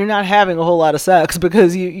you're not having a whole lot of sex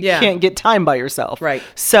because you can't get time by yourself. Right.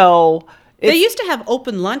 So... They used to have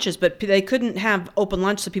open lunches, but they couldn't have open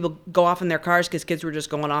lunch so people go off in their cars because kids were just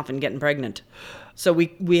going off and getting pregnant. So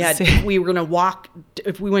we were going to walk.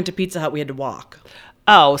 If we went to Pizza Hut, we had to walk.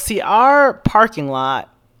 Oh, see, our parking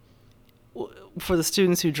lot for the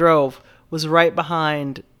students who drove was right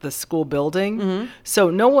behind the school building. Mm-hmm. So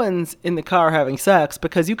no one's in the car having sex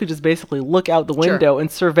because you could just basically look out the window and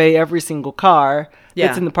survey every single car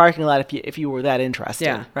that's in the parking lot if you were that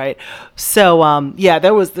interested, right? So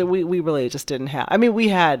there was we really just didn't have. I mean, we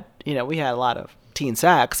had a lot of teen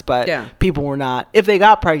sex, but people were not. If they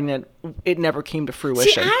got pregnant, it never came to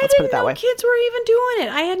fruition. Let's put it that way. Kids were even doing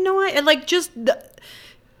it. I had no idea.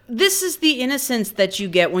 This is the innocence that you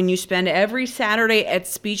get when you spend every Saturday at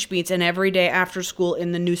speech meets and every day after school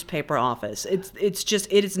in the newspaper office. It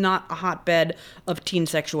is not a hotbed of teen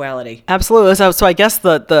sexuality. Absolutely. So I guess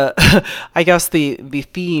the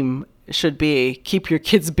theme should be keep your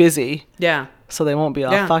kids busy. Yeah. So they won't be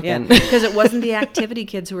off fucking. Because it wasn't the activity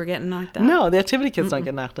kids who were getting knocked up. No, the activity kids don't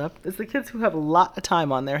get knocked up. It's the kids who have a lot of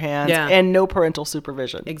time on their hands and no parental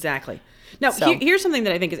supervision. Exactly. Now, here's something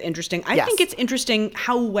that I think is interesting. I think it's interesting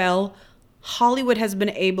how well Hollywood has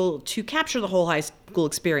been able to capture the whole high school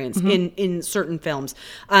experience in certain films.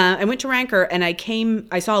 I went to Ranker and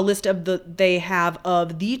I saw a list of they have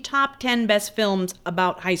of the top 10 best films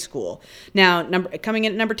about high school. Now, coming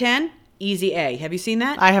in at number 10, Easy A. Have you seen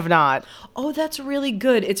that? I have not. Oh, that's really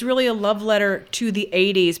good. It's really a love letter to the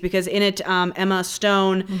 80s because in it, Emma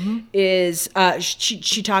Stone is,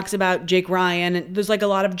 she talks about Jake Ryan. And there's like a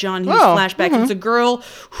lot of John Hughes flashbacks. It's a girl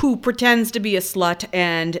who pretends to be a slut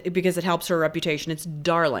and because it helps her reputation. It's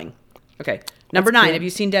darling. Okay. Number 9. Have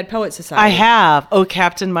you seen Dead Poet Society? I have. Oh,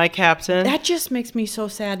 Captain, My Captain. That just makes me so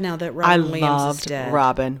sad now that Robin Williams is dead.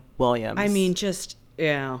 Robin Williams. I mean,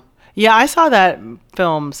 Yeah, I saw that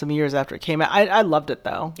film some years after it came out. I loved it,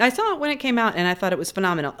 though. I saw it when it came out, and I thought it was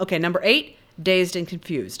phenomenal. Okay, number 8, Dazed and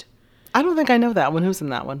Confused. I don't think I know that one. Who's in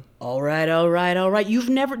that one? All right.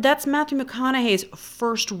 That's Matthew McConaughey's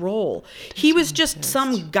first role. He was just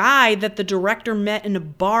some guy that the director met in a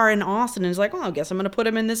bar in Austin and is like, well, I guess I'm going to put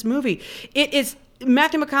him in this movie. It is...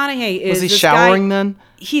 Matthew McConaughey is. Was he showering then?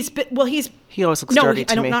 He always looks dirty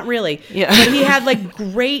to me. Not really. Yeah. But he had like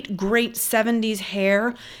great 70s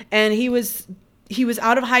hair, and he was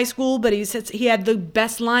out of high school, but he had the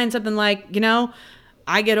best line, something like,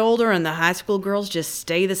 I get older and the high school girls just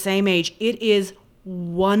stay the same age. It is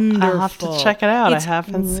wonderful. I'll have to check it out. It's I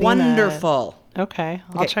haven't seen it. Wonderful. Okay,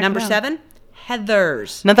 I'll check it out. Number 7,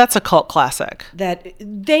 Heathers. Now that's a cult classic. That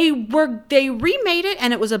they remade it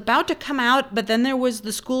and it was about to come out, but then there was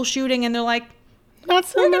the school shooting and they're like, we're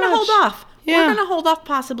going to hold off. Yeah. We're going to hold off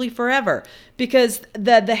possibly forever because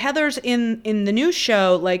the Heathers in the new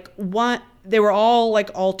show, like they were all like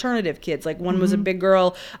alternative kids. Like one was a big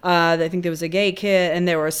girl. I think there was a gay kid, and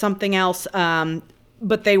there was something else.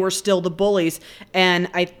 But they were still the bullies. And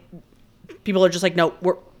people are just like, no,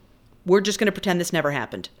 we're just going to pretend this never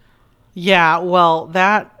happened. Yeah, well,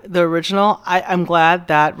 the original, I'm glad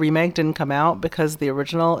that remake didn't come out, because the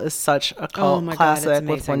original is such a cult classic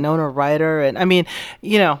with Winona Ryder. And I mean,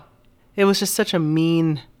 it was just such a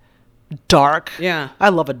mean, dark. Yeah. I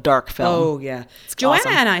love a dark film. Oh, yeah. Joanna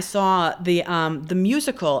and I saw the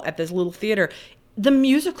musical at this little theater. The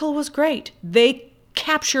musical was great. They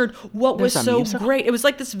captured what was so great. It was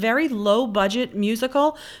like this very low budget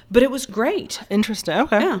musical, but it was great. Interesting.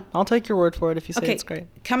 Okay. Yeah. I'll take your word for it if you say it's great.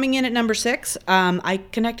 Coming in at number 6, I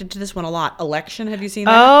connected to this one a lot. Election, have you seen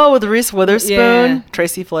that? Oh, with Reese Witherspoon. Yeah.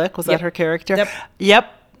 Tracy Flick, was that her character? Yep.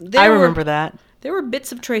 I remember that. There were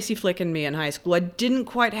bits of Tracy Flick in me in high school. I didn't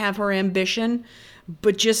quite have her ambition,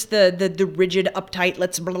 but just the rigid, uptight,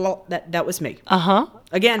 let's blah, blah, blah, that was me. Uh-huh.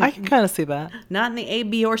 Again, I can kind of see that. Not in the A,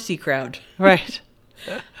 B, or C crowd. Right.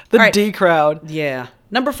 The D crowd. Yeah.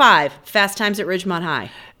 Number 5, Fast Times at Ridgemont High.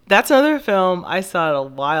 That's another film. I saw it a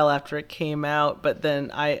while after it came out, but then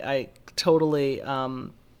I totally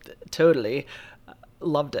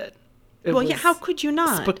loved it. How could you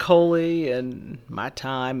not? Spicoli and My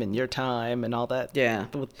Time and Your Time and all that. Yeah.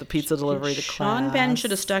 With the pizza delivery to class. Sean Penn should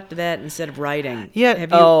have stuck to that instead of writing. Yeah.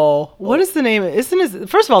 What is the name?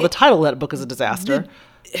 First of all, the title of that book is a disaster.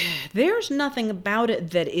 There's nothing about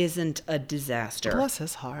it that isn't a disaster. Bless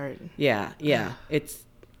his heart. Yeah.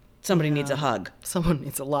 Somebody needs a hug. Someone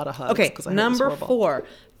needs a lot of hugs. Okay, number 4,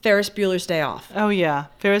 Ferris Bueller's Day Off. Oh, yeah.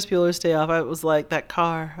 Ferris Bueller's Day Off. I was like, that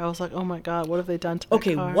car. I was like, oh, my God, what have they done to that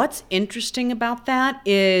car? Okay, what's interesting about that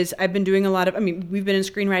is I've been doing we've been in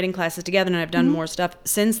screenwriting classes together, and I've done more stuff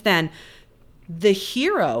since then. The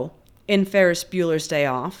hero in Ferris Bueller's Day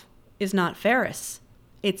Off is not Ferris.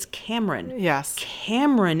 It's Cameron. Yes.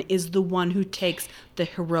 Cameron is the one who takes the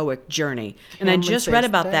heroic journey. And I just read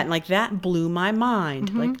about that, and that blew my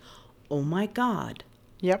mind. Like, oh my God.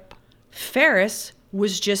 Yep. Ferris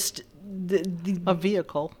was just a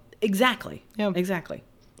vehicle. Exactly. Yeah. Exactly.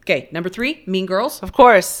 Okay, number 3, Mean Girls. Of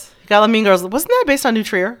course. You gotta love Mean Girls. Wasn't that based on New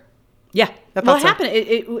Trier? Yeah. Well, it happened.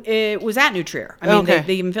 It was at New Trier. I mean,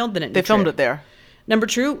 they even filmed it at New Trier. They filmed it there. Number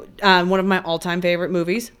 2, one of my all-time favorite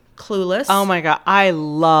movies, Clueless. Oh my God, I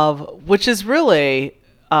love, which is really,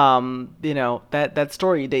 that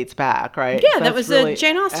story dates back, right? Yeah, that was really,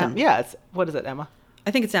 Jane Austen. What is it, Emma?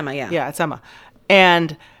 I think it's Emma, yeah. Yeah, it's Emma.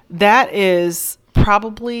 And that is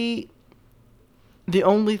probably the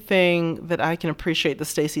only thing that I can appreciate that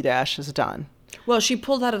Stacey Dash has done. Well, she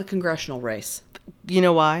pulled out of the congressional race. You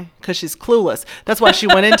know why? Because she's clueless. That's why she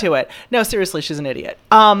went into it. No, seriously, she's an idiot.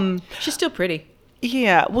 She's still pretty.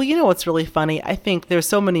 Yeah. Well, you know what's really funny? I think there's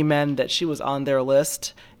so many men that she was on their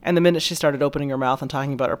list, and the minute she started opening her mouth and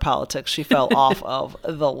talking about her politics, she fell off of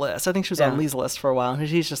the list. I think she was on Lee's list for a while, and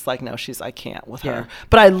he's just like, no, I can't with her.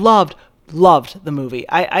 But I loved the movie.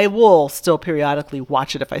 I will still periodically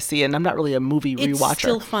watch it if I see it, and I'm not really a movie rewatcher. It's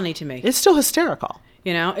still funny to me. It's still hysterical.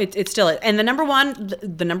 It's still, and the number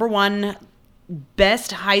one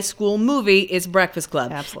best high school movie is Breakfast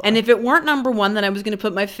Club. Absolutely. And if it weren't number 1, then I was going to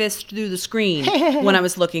put my fist through the screen when I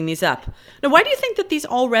was looking these up. Now, why do you think that these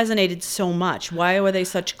all resonated so much? Why were they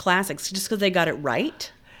such classics? Just because they got it right?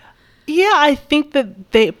 Yeah, I think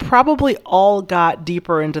that they probably all got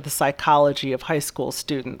deeper into the psychology of high school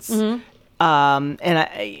students. And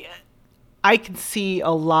I can see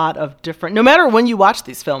a lot of different, no matter when you watch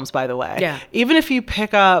these films, by the way, even if you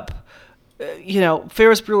pick up,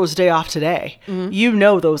 Ferris Bueller's Day Off today,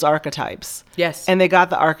 those archetypes. Yes. And they got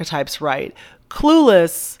the archetypes right.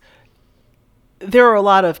 Clueless, there are a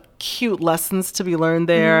lot of cute lessons to be learned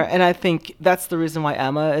there. And I think that's the reason why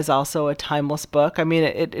Emma is also a timeless book. I mean,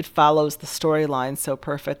 it follows the storyline so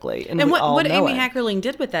perfectly. And what Amy Heckerling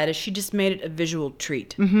did with that is she just made it a visual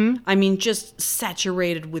treat. I mean, just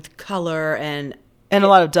saturated with color and a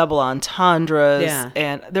lot of double entendres. Yeah.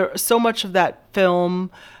 And there so much of that film,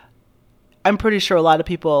 I'm pretty sure a lot of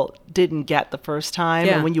people didn't get the first time.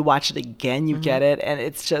 And when you watch it again, you get it. And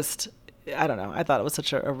it's just, I don't know. I thought it was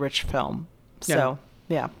such a rich film. So,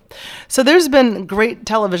 yeah. So there's been great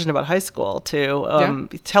television about high school, too.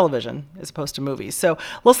 Television as opposed to movies. So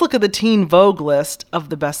let's look at the Teen Vogue list of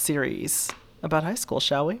the best series about high school,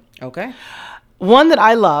 shall we? Okay. One that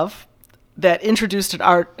I love that introduced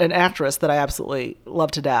an actress that I absolutely love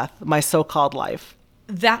to death, My So-Called Life.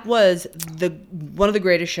 That was one of the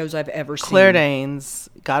greatest shows I've ever seen. Claire Danes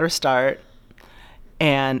got her start,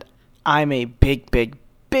 and I'm a big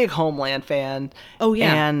Homeland fan. Oh,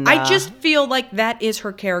 yeah. And I just feel like that is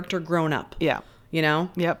her character grown up. Yeah. You know?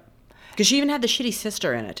 Yep. Because she even had the shitty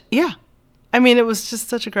sister in it. Yeah. I mean, it was just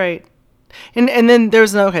such a great. And then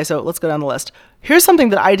there's okay, so let's go down the list. Here's something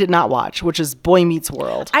that I did not watch, which is Boy Meets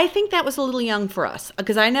World. I think that was a little young for us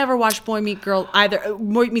because I never watched Boy Meets Girl either.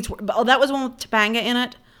 Boy Meets World. Oh, that was one with Topanga in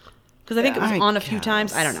it. Because I think it was on a few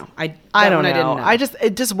times. I don't know. I don't know. I didn't know.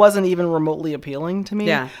 It just wasn't even remotely appealing to me.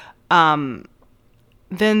 Yeah.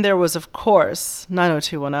 Then there was, of course,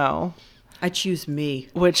 90210. I Choose Me.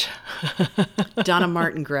 Which Donna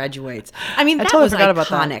Martin graduates. I mean, that totally was forgot iconic.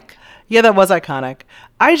 About that. Yeah, that was iconic.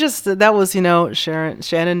 That was,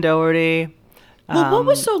 Shannon Doherty. Well, what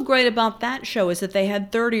was so great about that show is that they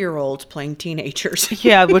had 30-year-olds playing teenagers.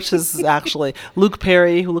 Yeah, which is actually Luke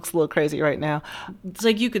Perry, who looks a little crazy right now. It's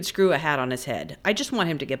like you could screw a hat on his head. I just want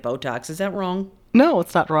him to get Botox. Is that wrong? No,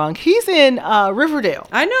 it's not wrong. He's in Riverdale.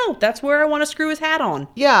 I know. That's where I want to screw his hat on.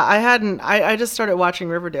 Yeah, I just started watching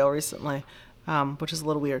Riverdale recently, which is a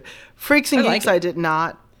little weird. Freaks and Geeks I did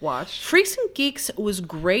not watch. Freaks and Geeks was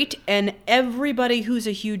great, and everybody who's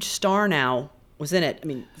a huge star now was in it. I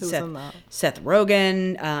mean, Seth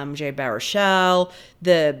Rogen, Jay Baruchel,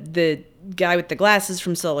 the guy with the glasses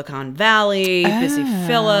from Silicon Valley, Busy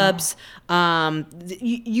Phillips.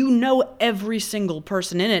 You know every single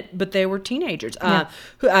person in it, but they were teenagers.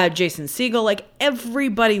 Jason Segel, like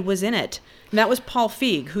everybody was in it. And that was Paul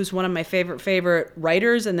Feig, who's one of my favorite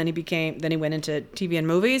writers, and then he went into TV and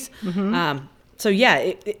movies. Mm-hmm. So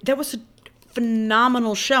yeah, that was a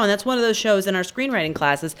phenomenal show, and that's one of those shows in our screenwriting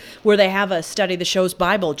classes where they have us study the show's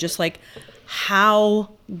Bible, just like how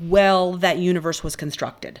well that universe was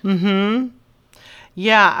constructed. Mm-hmm.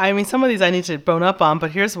 Yeah, I mean, some of these I need to bone up on,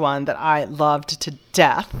 but here's one that I loved to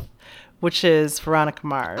death, which is Veronica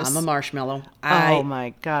Mars. I'm a marshmallow. Oh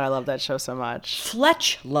my God, I love that show so much.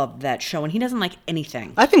 Fletch loved that show, and he doesn't like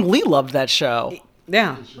anything. I think Lee loved that show.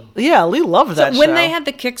 Yeah. Yeah, Lee loved that show. When they had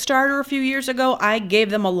the Kickstarter a few years ago, I gave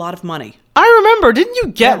them a lot of money. I remember. Didn't you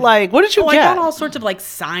get what did you get? I got all sorts of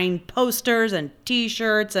signed posters and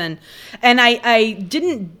T-shirts, and I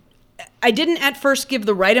didn't at first give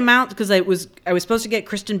the right amount because I was supposed to get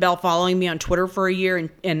Kristen Bell following me on Twitter for a year,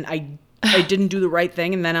 and I didn't do the right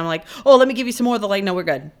thing, and then I'm like, oh, let me give you some more. They're like, no, we're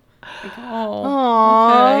good. Like,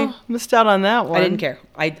 okay. Missed out on that one. I didn't care.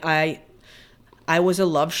 I was a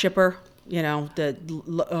love shipper.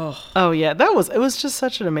 Oh yeah, it was just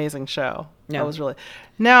such an amazing show. Yeah. That was really.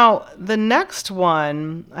 Now the next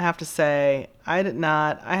one, I have to say, I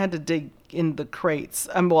had to dig in the crates.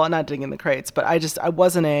 Well, not dig in the crates, but I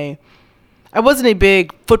wasn't a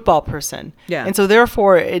big football person. Yeah. And so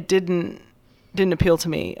therefore it didn't appeal to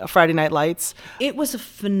me. Friday Night Lights. It was a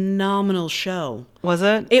phenomenal show. Was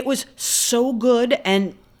it? It was so good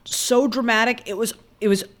and so dramatic. It was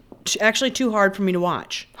actually too hard for me to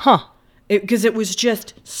watch. Huh. Because it was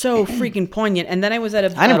just so freaking poignant. And then I was at I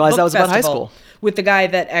didn't realize that was about high school. With the guy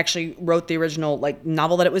that actually wrote the original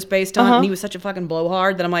novel that it was based on. And he was such a fucking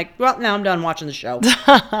blowhard that I'm like, well, now I'm done watching the show.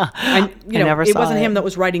 I never saw it. Wasn't him that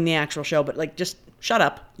was writing the actual show, but just shut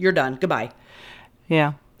up. You're done. Goodbye.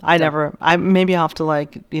 Yeah. Maybe I'll have to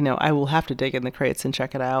I will have to dig in the crates and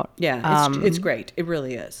check it out. Yeah, it's great. It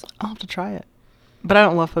really is. I'll have to try it. But I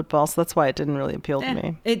don't love football, so that's why it didn't really appeal to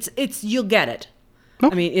me. You'll get it.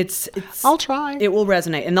 Okay. I mean, it's. I'll try. It will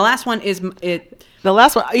resonate. And the last one is it. The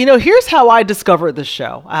last one, here's how I discovered this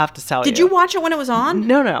show. I have to tell you. Did you watch it when it was on?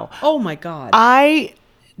 No. Oh my God. I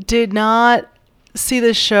did not see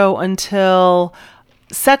this show until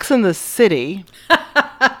Sex and the City.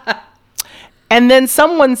 And then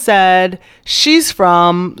someone said, she's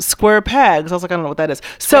from Square Pegs. I was like, I don't know what that is.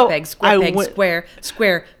 Square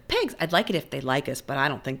Pegs. I'd like it if they like us, but I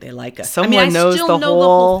don't think they like us. Someone knows the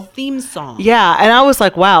whole theme song. Yeah, and I was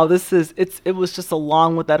like, wow, it was just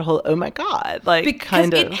along with that whole, oh my God.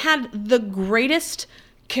 Because it had the greatest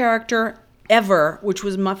character ever, which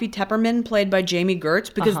was Muffy Tepperman, played by Jamie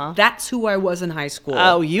Gertz, because that's who I was in high school.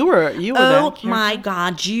 Oh, you were Oh my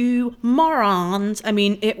God, you morons. I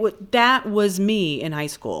mean, that was me in high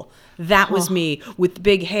school. That was me with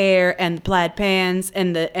big hair and plaid pants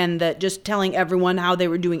and the just telling everyone how they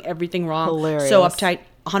were doing everything wrong. Hilarious. So uptight,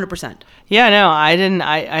 100%. Yeah, no, I didn't.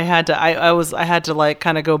 I had to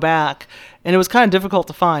kind of go back, and it was kind of difficult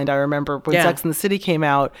to find. I remember when Sex and the City came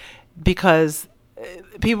out, because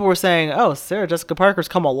people were saying, "Oh, Sarah Jessica Parker's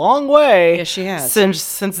come a long way." Yes, she has.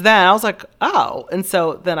 Since then, I was like, "Oh," and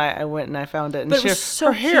so then I went and I found it. And but it was so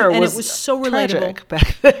her hair cute, and was it was so relatable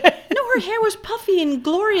back then. No, her hair was puffy and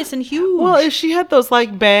glorious and huge. Well, she had those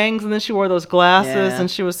bangs, and then she wore those glasses, and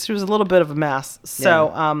she was a little bit of a mess.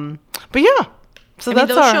 So, but yeah. So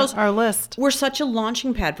that's those shows our list. Were such a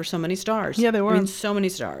launching pad for so many stars. Yeah, they were. I mean, so many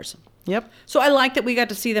stars. Yep. So I like that we got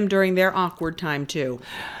to see them during their awkward time, too.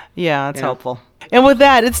 Yeah, it's helpful. And with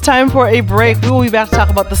that, it's time for a break. We will be back to talk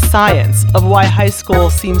about the science of why high school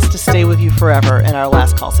seems to stay with you forever in our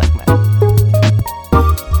last call segment.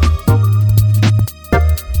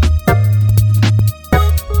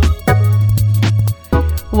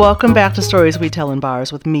 Welcome back to Stories We Tell in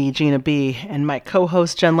Bars with me, Gina B, and my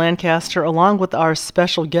co-host, Jen Lancaster, along with our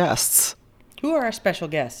special guests. Who are our special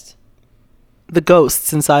guests? The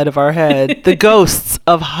ghosts inside of our head. The ghosts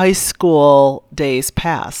of high school days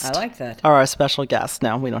past. I like that. Are our special guests.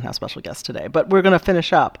 No, we don't have special guests today, but we're going to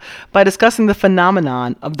finish up by discussing the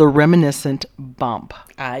phenomenon of the reminiscent bump.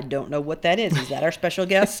 I don't know what that is. Is that our special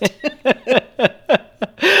guest?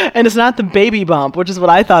 And it's not the baby bump, which is what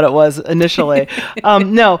I thought it was initially.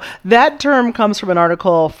 No, that term comes from an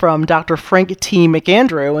article from Dr. Frank T.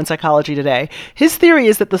 McAndrew in Psychology Today. His theory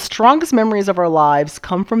is that the strongest memories of our lives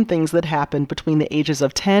come from things that happened between the ages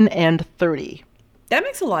of 10 and 30. That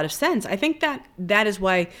makes a lot of sense. I think that is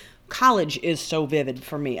why college is so vivid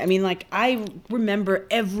for me. I mean, like, I remember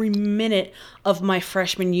every minute of my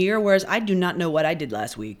freshman year, whereas I do not know what I did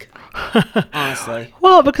last week, honestly.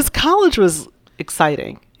 Well, because college was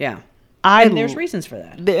exciting. Yeah. And there's reasons for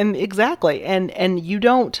that. And exactly. And you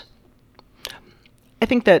don't, I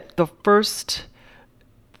think that the first,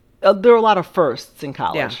 there are a lot of firsts in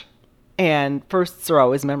college. Yeah. And firsts are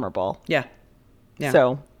always memorable. Yeah. Yeah.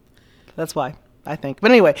 So that's why, I think. But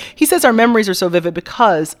anyway, he says our memories are so vivid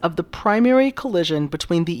because of the primary collision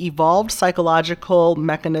between the evolved psychological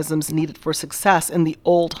mechanisms needed for success in the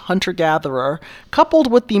old hunter-gatherer,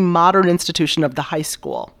 coupled with the modern institution of the high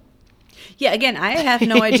school. Yeah, again, I have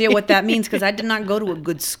no idea what that means because I did not go to a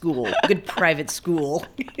good school, good private school.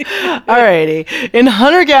 Alrighty. In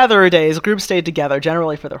hunter-gatherer days, groups stayed together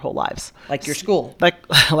generally for their whole lives. Like your school. Like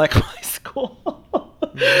my school.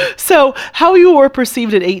 So how you were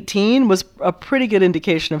perceived at 18 was a pretty good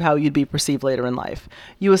indication of how you'd be perceived later in life.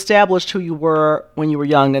 You established who you were when you were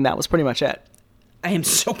young, and that was pretty much it. I am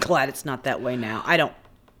so glad it's not that way now.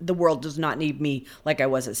 The world does not need me like I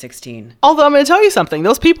was at 16. Although I'm going to tell you something.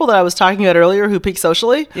 Those people that I was talking about earlier who peak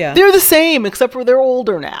socially, they're the same, except for they're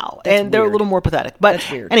older now. They're a little more pathetic. But that's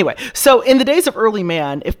weird. Anyway, so in the days of early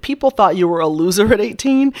man, if people thought you were a loser at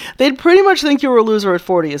 18, they'd pretty much think you were a loser at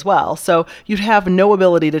 40 as well. So you'd have no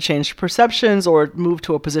ability to change perceptions or move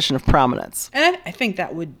to a position of prominence. And I think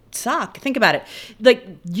that would suck. Think about it. Like,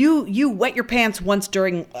 you wet your pants once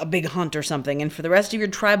during a big hunt or something, and for the rest of your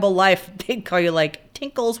tribal life, they'd call you, like,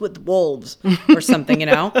 Tinkles with Wolves or something, you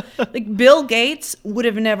know? Like, Bill Gates would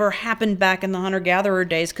have never happened back in the hunter-gatherer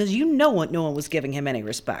days because no one was giving him any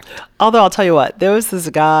respect. Although, I'll tell you what, there was this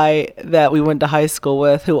guy that we went to high school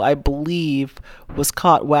with who I believe was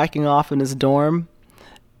caught whacking off in his dorm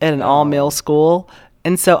at an all-male school.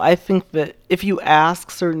 And so I think that if you ask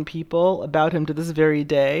certain people about him to this very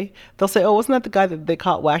day, they'll say, "Oh, wasn't that the guy that they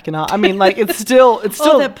caught whacking off?" I mean, like, it's still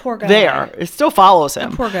that poor guy. There. It still follows him.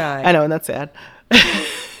 That poor guy. I know, and that's sad.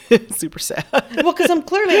 Super sad. Well, because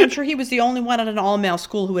I'm sure he was the only one at an all-male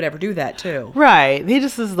school who would ever do that too. Right. He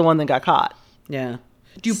just is the one that got caught. Yeah.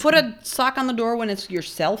 Do you put a sock on the door when it's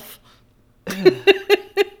yourself? Okay,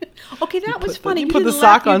 that was funny. You put the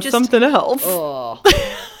sock on something else. Oh.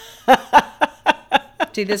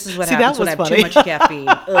 See, this is what happens when I have too much caffeine.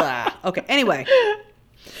 Ugh. Okay, anyway.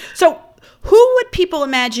 So, who would people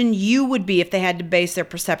imagine you would be if they had to base their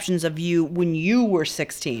perceptions of you when you were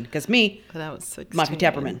 16? Because me, that was 16. Muffy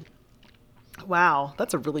Tepperman. Wow,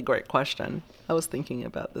 that's a really great question. I was thinking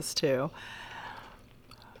about this too.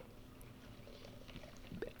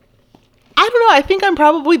 I don't know. I think I'm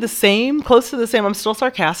probably the same, close to the same. I'm still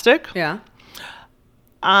sarcastic. Yeah.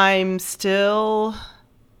 I'm still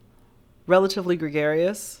relatively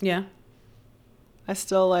gregarious. Yeah. I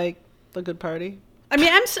still like the good party. I mean,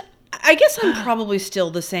 I guess I'm probably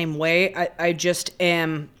still the same way. I just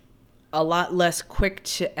am a lot less quick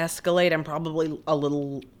to escalate. I'm probably a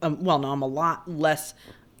little, I'm a lot less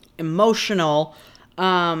emotional.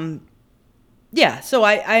 Yeah, so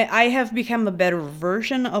I have become a better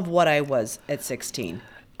version of what I was at 16.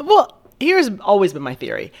 Well, here's always been my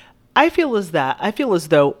theory. I feel as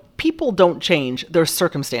though people don't change, their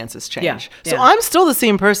circumstances change. Yeah, so yeah. I'm still the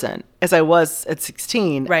same person as I was at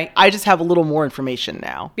 16. Right. I just have a little more information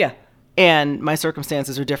now. Yeah. And my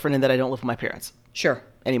circumstances are different in that I don't live with my parents. Sure.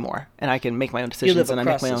 Anymore. And I can make my own decisions. You live and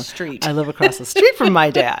across I make my the own street. I live across the street from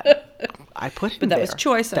my dad. I put him But that there. was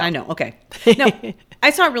choice. I know. Okay. Now,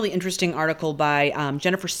 I saw a really interesting article by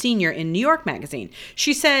Jennifer Senior in New York Magazine.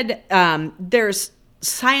 She said there's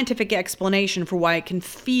scientific explanation for why it can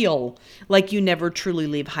feel like you never truly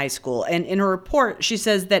leave high school. And in her report, she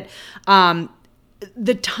says that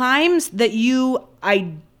the times that you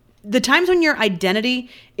the times when your identity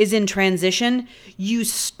is in transition, you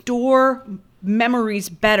store memories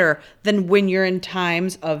better than when you're in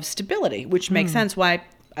times of stability, which makes sense why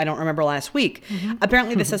I don't remember last week.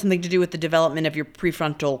 Apparently this has something to do with the development of your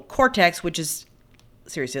prefrontal cortex, which is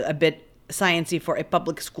seriously a bit sciencey for a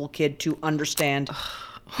public school kid to understand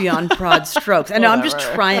beyond broad strokes. I know I'm just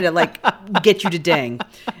trying to like get you to ding.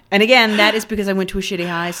 And again, that is because I went to a shitty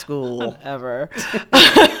high school. Whatever.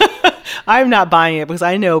 I'm not buying it because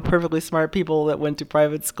I know perfectly smart people that went to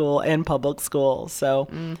private school and public school. So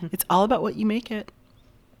it's all about what you make it.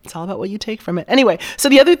 It's all about what you take from it. Anyway, so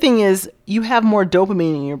the other thing is you have more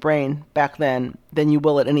dopamine in your brain back then than you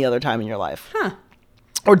will at any other time in your life.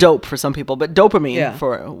 Or dope for some people, but dopamine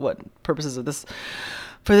for what purposes of this,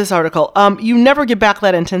 for this article. You never get back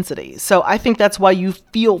that intensity. So I think that's why you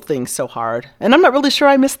feel things so hard. And I'm not really sure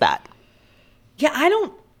I miss that. Yeah, I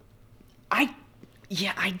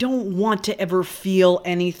don't want to ever feel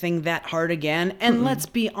anything that hard again. And let's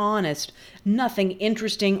be honest, nothing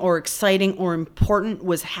interesting or exciting or important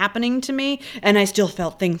was happening to me, and I still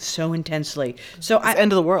felt things so intensely. So it's the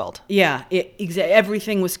end of the world. Yeah,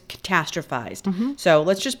 everything was catastrophized. So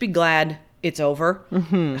let's just be glad it's over.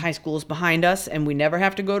 High school is behind us, and we never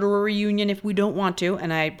have to go to a reunion if we don't want to,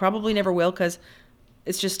 and I probably never will because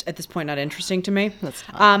it's just, at this point, not interesting to me. That's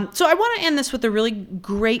fine. So I want to end this with a really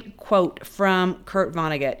great quote from Kurt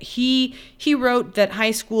Vonnegut. He wrote that high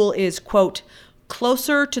school is, quote,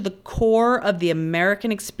 closer to the core of the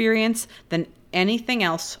American experience than anything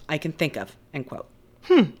else I can think of, end quote.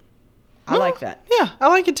 I like that. Yeah, I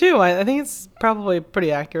like it too. I think it's probably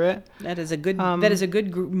pretty accurate. That is a good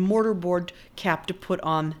mortarboard cap to put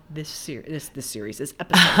on this episode.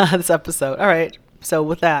 This episode. All right. So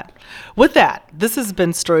with that, this has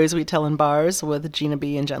been Stories We Tell in Bars with Gina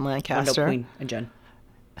B and Jen Lancaster. Dope Queen and Jen.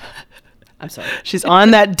 I'm sorry. She's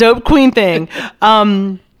on that Dope Queen thing.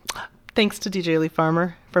 Thanks to DJ Lee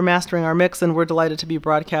Farmer for mastering our mix, and we're delighted to be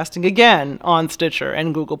broadcasting again on Stitcher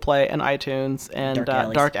and Google Play and iTunes and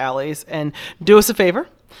Dark Alleys. And do us a favor.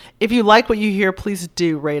 If you like what you hear, please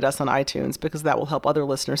do rate us on iTunes because that will help other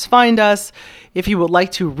listeners find us. If you would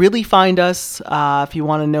like to really find us, if you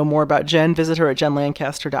want to know more about Jen, visit her at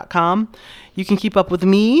jenlancaster.com. You can keep up with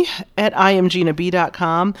me at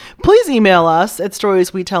imginab.com. Please email us at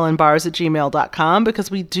storieswetellinbars@gmail.com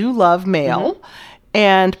because we do love mail.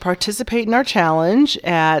 And participate in our challenge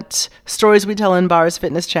at Stories We Tell in Bars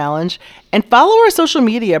Fitness Challenge. And follow our social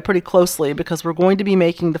media pretty closely because we're going to be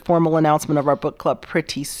making the formal announcement of our book club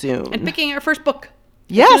pretty soon. And picking our first book.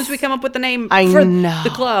 Yes. As soon as we come up with the name for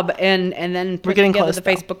the club and then put together the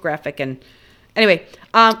Facebook graphic. And anyway,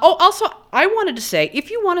 also, I wanted to say, if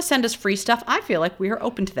you want to send us free stuff, I feel like we are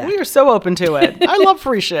open to that. We are so open to it. I love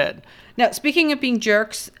free shit. Now, speaking of being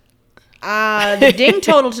jerks, the ding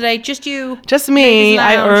total today, just you. Just me.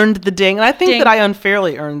 I earned the ding. And I think that I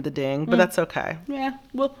unfairly earned the ding, but that's okay. Yeah.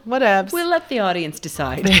 Well, whatevs. We'll let the audience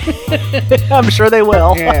decide. I'm sure they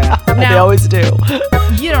will. Yeah. They always do.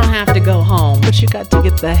 You don't have to go home. But you got to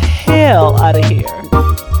get the hell out of here.